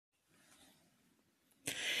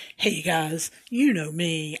Hey guys, you know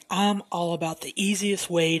me. I'm all about the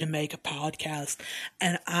easiest way to make a podcast,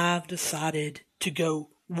 and I've decided to go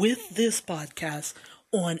with this podcast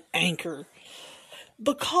on Anchor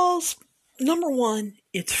because number one,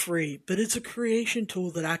 it's free, but it's a creation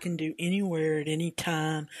tool that I can do anywhere at any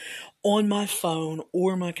time on my phone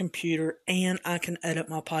or my computer, and I can edit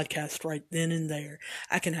my podcast right then and there.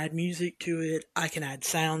 I can add music to it, I can add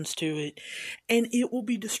sounds to it, and it will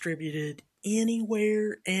be distributed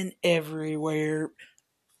anywhere and everywhere.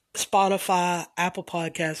 Spotify, Apple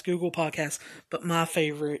Podcasts, Google Podcasts, but my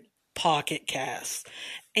favorite, Pocket Casts.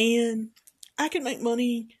 And I can make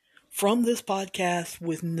money from this podcast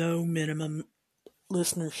with no minimum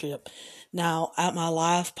listenership. Now, at my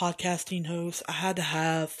last podcasting host, I had to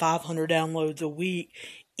have 500 downloads a week,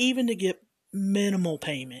 even to get minimal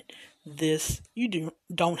payment. This you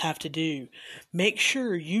don't have to do. Make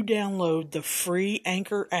sure you download the free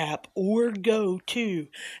Anchor app or go to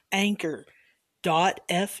anchor.fm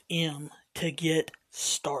to get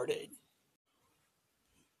started.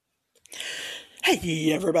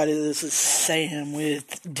 Hey everybody, this is Sam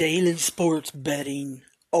with Daily Sports Betting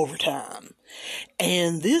Overtime.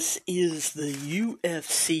 And this is the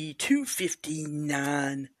UFC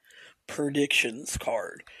 259 predictions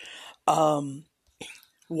card.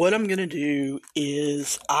 What I'm going to do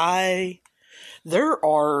is there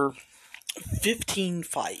are 15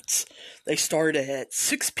 fights. They start at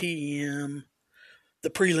 6 p.m., the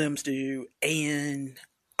prelims do, and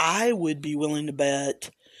I would be willing to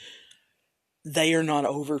bet they are not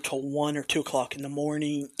over till 1 or 2 o'clock in the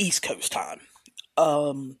morning, East Coast time.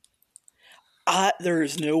 There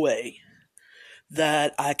is no way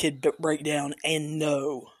that I could break down and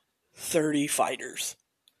know 30 fighters.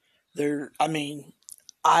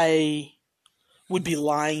 I would be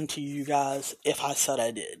lying to you guys if I said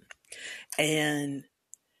I did. And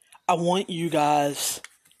I want you guys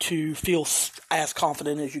to feel as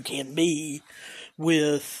confident as you can be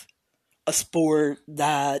with a sport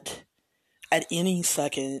that at any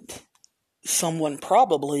second someone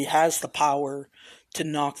probably has the power to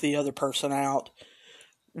knock the other person out,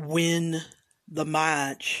 win the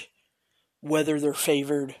match, whether they're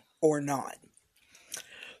favored or not.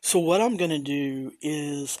 So what I'm going to do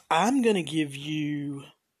is I'm going to give you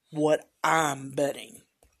what I'm betting.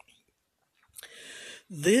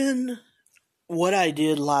 Then what I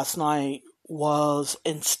did last night was,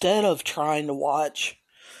 instead of trying to watch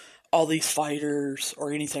all these fighters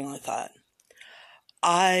or anything like that,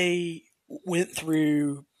 I went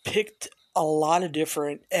through, picked a lot of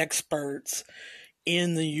different experts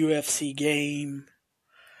in the UFC game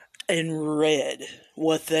and read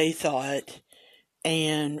what they thought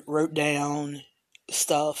and wrote down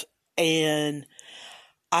stuff, and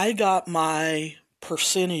I got my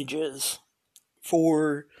percentages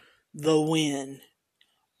for the win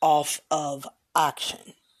off of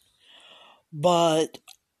action. But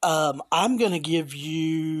I'm going to give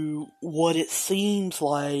you what it seems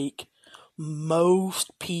like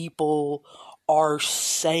most people are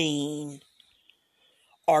saying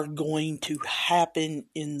are going to happen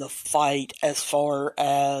in the fight, as far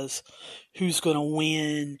as who's going to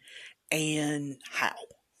win and how.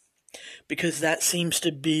 Because that seems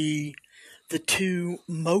to be the two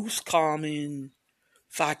most common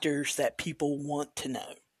factors that people want to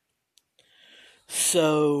know.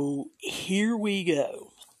 So here we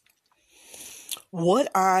go. What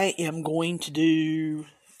I am going to do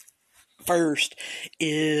first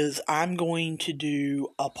is I'm going to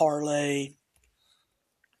do a parlay.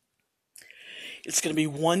 It's going to be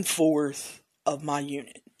 1/4 of my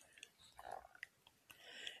unit.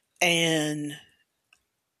 And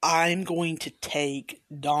I'm going to take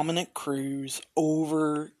Dominick Cruz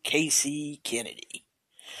over Casey Kennedy.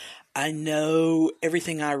 I know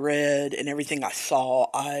everything I read and everything I saw.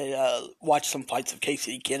 I watched some fights of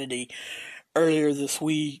Casey Kennedy earlier this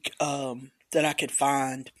week that I could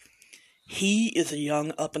find. He is a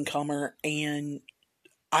young up-and-comer, and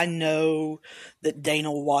I know that Dana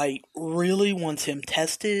White really wants him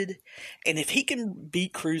tested, and if he can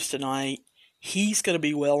beat Cruz tonight, he's going to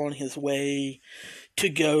be well on his way to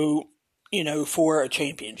go, for a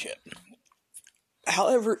championship.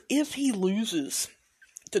 However, if he loses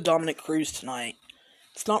to Dominick Cruz tonight,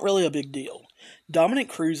 it's not really a big deal. Dominick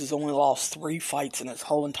Cruz has only lost 3 fights in his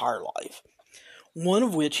whole entire life, one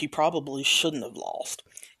of which he probably shouldn't have lost.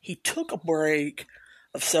 He took a break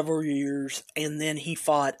of several years, and then he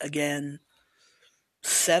fought again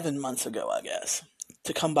 7 months ago, I guess,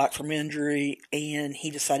 to come back from injury, and he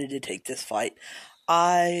decided to take this fight.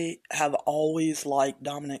 I have always liked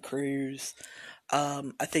Dominick Cruz.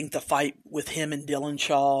 I think the fight with him and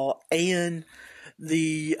Dillashaw and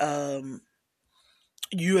the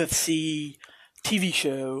UFC TV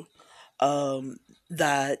show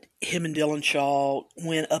that him and Dylan Shaw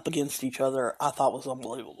went up against each other, I thought was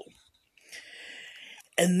unbelievable.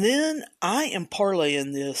 And then I am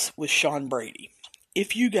parlaying this with Sean Brady.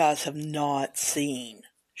 If you guys have not seen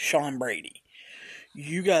Sean Brady,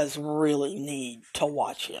 you guys really need to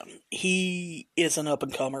watch him. He is an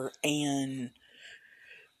up-and-comer and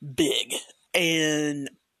big and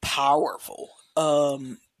powerful.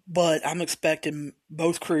 But I'm expecting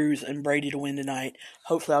both Cruz and Brady to win tonight.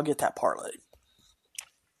 Hopefully I'll get that parlay.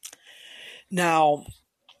 Now,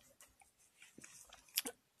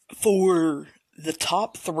 for the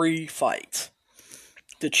top 3 fights,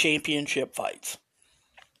 the championship fights,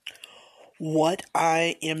 what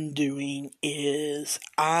I am doing is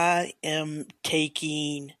I am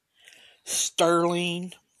taking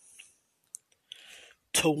Sterling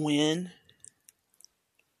to win.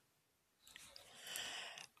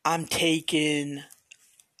 I'm taking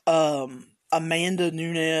Amanda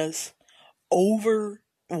Nunes over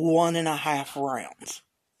 1.5 rounds.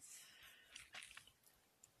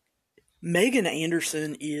 Megan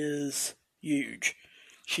Anderson is huge.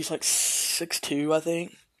 She's like 6'2", I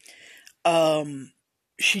think.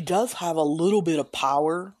 She does have a little bit of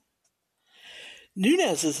power.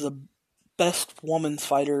 Nunes is the best women's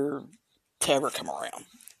fighter to ever come around.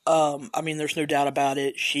 I mean, there's no doubt about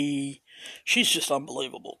it. She's just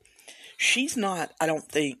unbelievable. She's not, I don't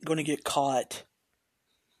think, going to get caught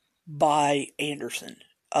by Anderson.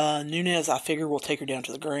 Nunes, I figure, will take her down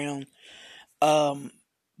to the ground.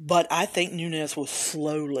 But I think Nunes will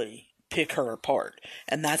slowly pick her apart.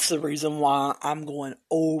 And that's the reason why I'm going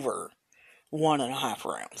over 1.5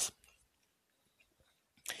 rounds.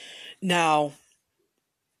 Now,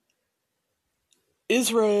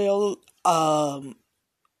 Israel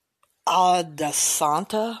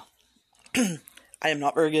Adesanya, I am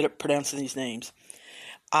not very good at pronouncing these names.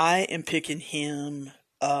 I am picking him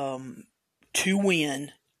to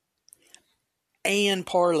win and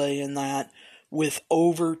parlaying that with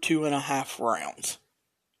over 2.5 rounds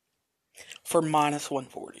for minus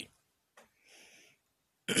 140.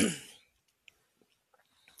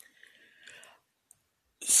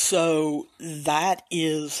 So that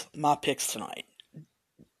is my picks tonight.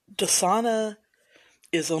 Adesanya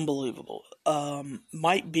is unbelievable.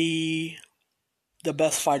 Might be the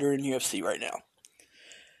best fighter in UFC right now.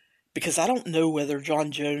 Because I don't know whether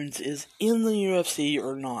Jon Jones is in the UFC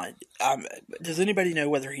or not. Does anybody know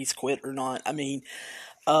whether he's quit or not? I mean,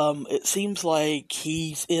 it seems like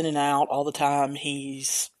he's in and out all the time.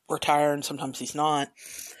 He's retiring, sometimes he's not.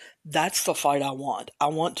 That's the fight I want. I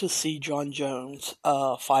want to see Jon Jones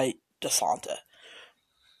fight Adesanya.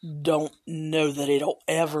 Don't know that it'll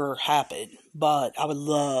ever happen, but I would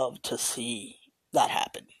love to see that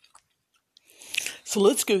happen. So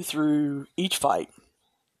let's go through each fight.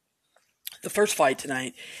 The first fight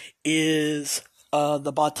tonight is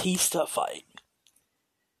the Bautista fight.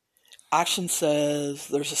 Action says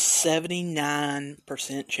there's a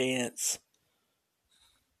 79% chance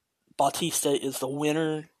Bautista is the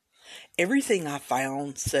winner. Everything I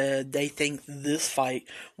found said they think this fight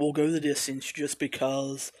will go the distance just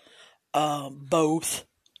because both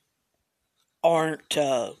aren't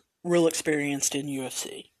real experienced in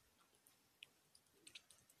UFC.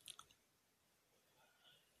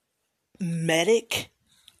 Medic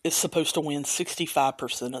is supposed to win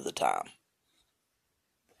 65% of the time.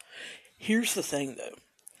 Here's the thing, though.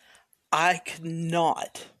 I could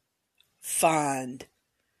not find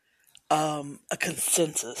a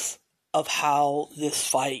consensus of how this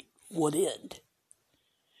fight would end.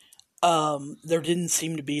 There didn't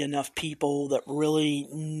seem to be enough people that really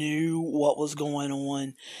knew what was going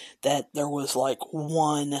on, that there was like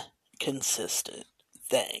one consistent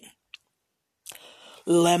thing.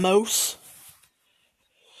 Lemos,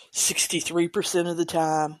 63% of the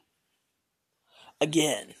time.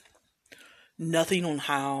 Again, nothing on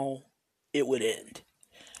how it would end.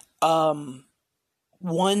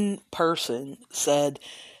 One person said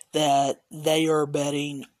that they are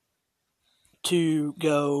betting to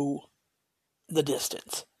go the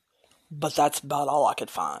distance, but that's about all I could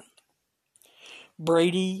find.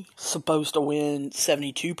 Brady supposed to win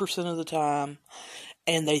 72% of the time,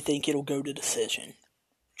 and they think it'll go to decision.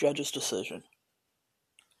 Judge's decision.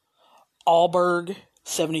 Alberg,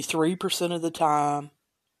 73% of the time.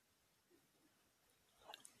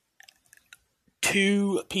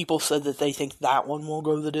 2 people said that they think that one will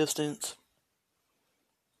go the distance.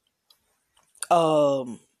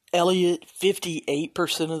 Elliott,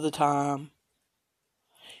 58% of the time.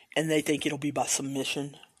 And they think it'll be by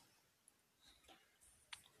submission.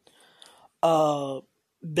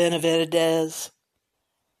 Benavidez,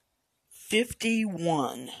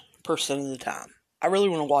 51% of the time. I really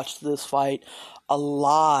want to watch this fight. A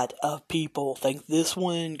lot of people think this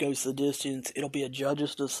one goes the distance. It'll be a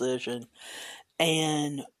judge's decision.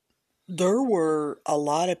 And there were a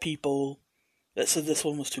lot of people that said this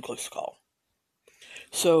one was too close to call.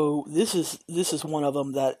 So this is one of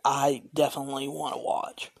them that I definitely want to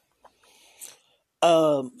watch.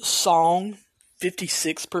 Song,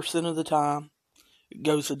 56% of the time,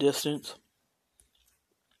 goes the distance.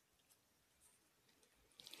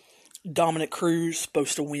 Dominick Cruz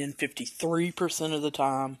supposed to win 53% of the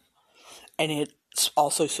time, and it's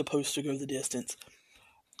also supposed to go the distance.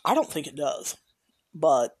 I don't think it does,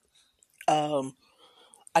 but I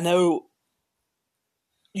know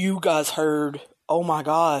you guys heard, oh my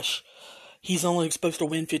gosh, he's only supposed to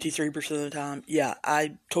win 53% of the time. Yeah,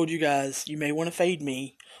 I told you guys, you may want to fade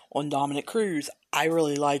me on Dominick Cruz. I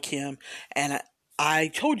really like him, and I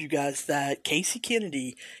told you guys that Casey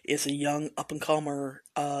Kennedy is a young up-and-comer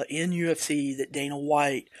in UFC that Dana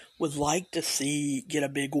White would like to see get a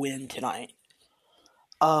big win tonight.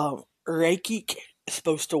 Rakic is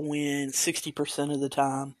supposed to win 60% of the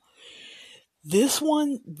time. This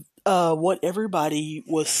one, what everybody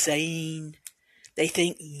was saying, they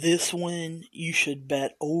think this one you should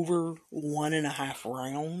bet over 1.5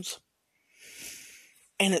 rounds.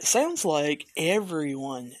 And it sounds like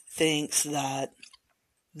everyone thinks that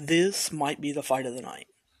this might be the fight of the night.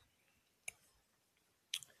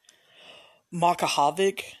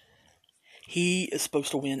 Makhachev, he is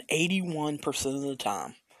supposed to win 81% of the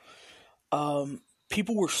time.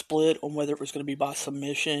 People were split on whether it was going to be by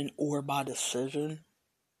submission or by decision.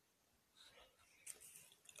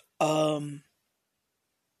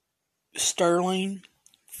 Sterling,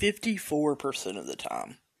 54% of the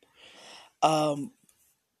time. And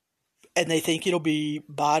they think it'll be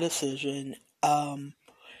by decision.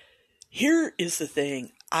 Here is the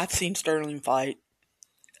thing. I've seen Sterling fight.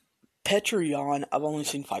 Petr Yan, I've only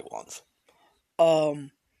seen fight once.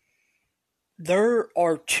 There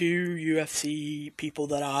are 2 UFC people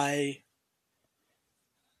that I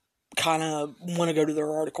kind of want to go to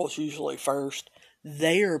their articles usually first.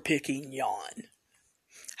 They are picking Yan.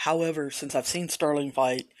 However, since I've seen Sterling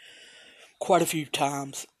fight quite a few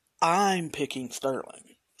times, I'm picking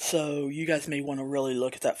Sterling. So you guys may want to really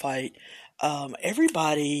look at that fight.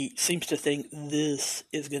 Everybody seems to think this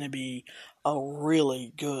is going to be a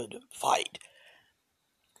really good fight.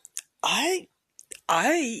 I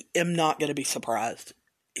am not going to be surprised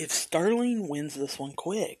if Sterling wins this one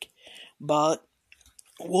quick, but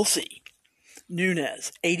we'll see.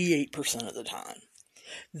 Nunes, 88% of the time.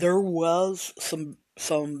 There was some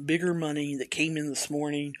bigger money that came in this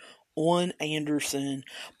morning on Anderson,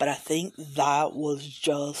 but I think that was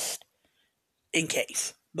just in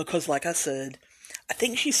case. Because like I said, I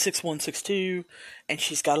think she's 6'1", 6'2", and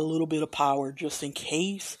she's got a little bit of power just in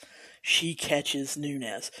case she catches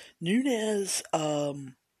Nunes. Nunes,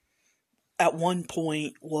 at one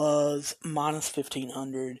point was minus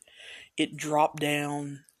 1,500. It dropped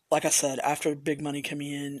down, like I said, after big money came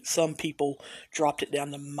in, some people dropped it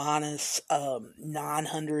down to minus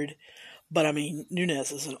 900. But I mean,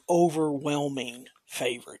 Nunes is an overwhelming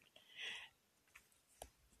favorite.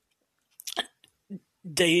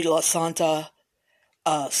 De La Santa,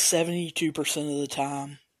 72% of the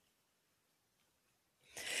time.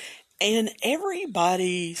 And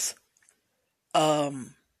everybody's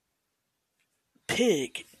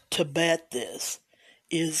pick to bet this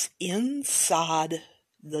is inside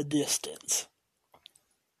the distance.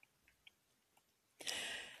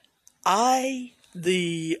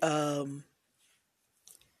 The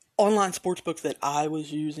online sportsbook that I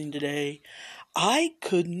was using today, I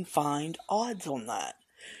couldn't find odds on that.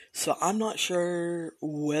 So I'm not sure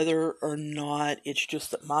whether or not it's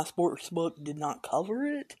just that my sportsbook did not cover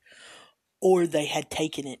it or they had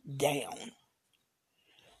taken it down.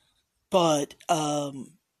 But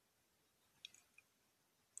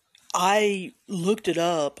I looked it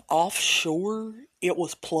up. Offshore, it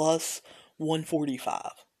was plus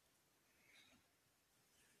 145.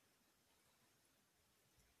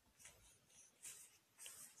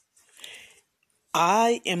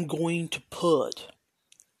 I am going to put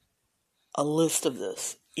a list of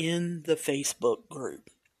this in the Facebook group.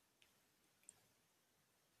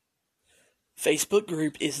 Facebook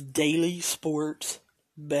group is Daily Sports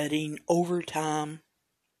Betting Overtime.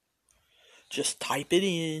 Just type it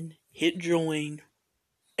in, hit join,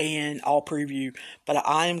 and I'll preview. But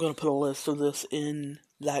I am going to put a list of this in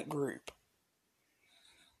that group.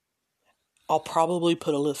 I'll probably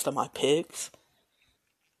put a list of my picks.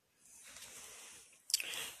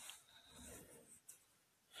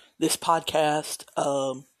 This podcast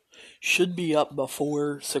should be up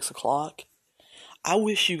before 6 o'clock. I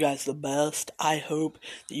wish you guys the best. I hope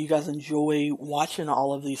that you guys enjoy watching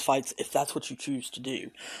all of these fights if that's what you choose to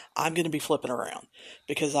do. I'm going to be flipping around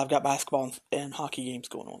because I've got basketball and hockey games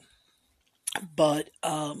going on. But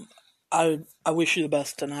I wish you the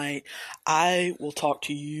best tonight. I will talk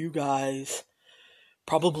to you guys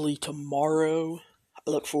probably tomorrow.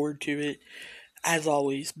 I look forward to it. As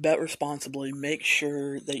always, bet responsibly. Make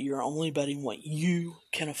sure that you're only betting what you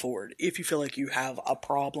can afford. If you feel like you have a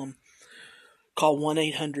problem, call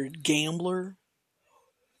 1-800-GAMBLER.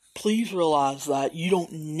 Please realize that you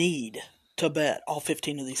don't need to bet all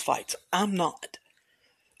 15 of these fights. I'm not.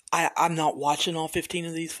 I'm not watching all 15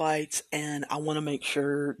 of these fights, and I want to make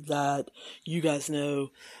sure that you guys know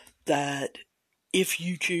that if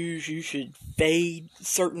you choose, you should fade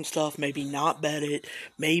certain stuff, maybe not bet it,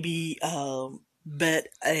 maybe bet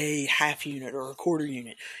a half unit or a quarter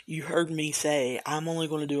unit. You heard me say I'm only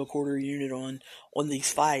going to do a quarter unit on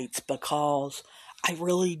these fights because I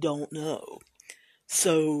really don't know.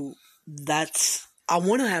 So I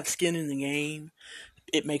want to have skin in the game.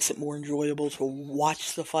 It makes it more enjoyable to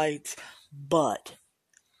watch the fights, but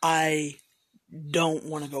I don't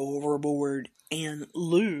want to go overboard and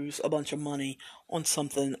lose a bunch of money on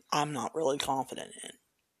something I'm not really confident in.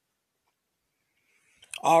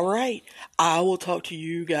 Alright, I will talk to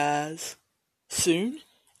you guys soon,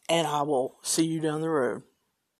 and I will see you down the road.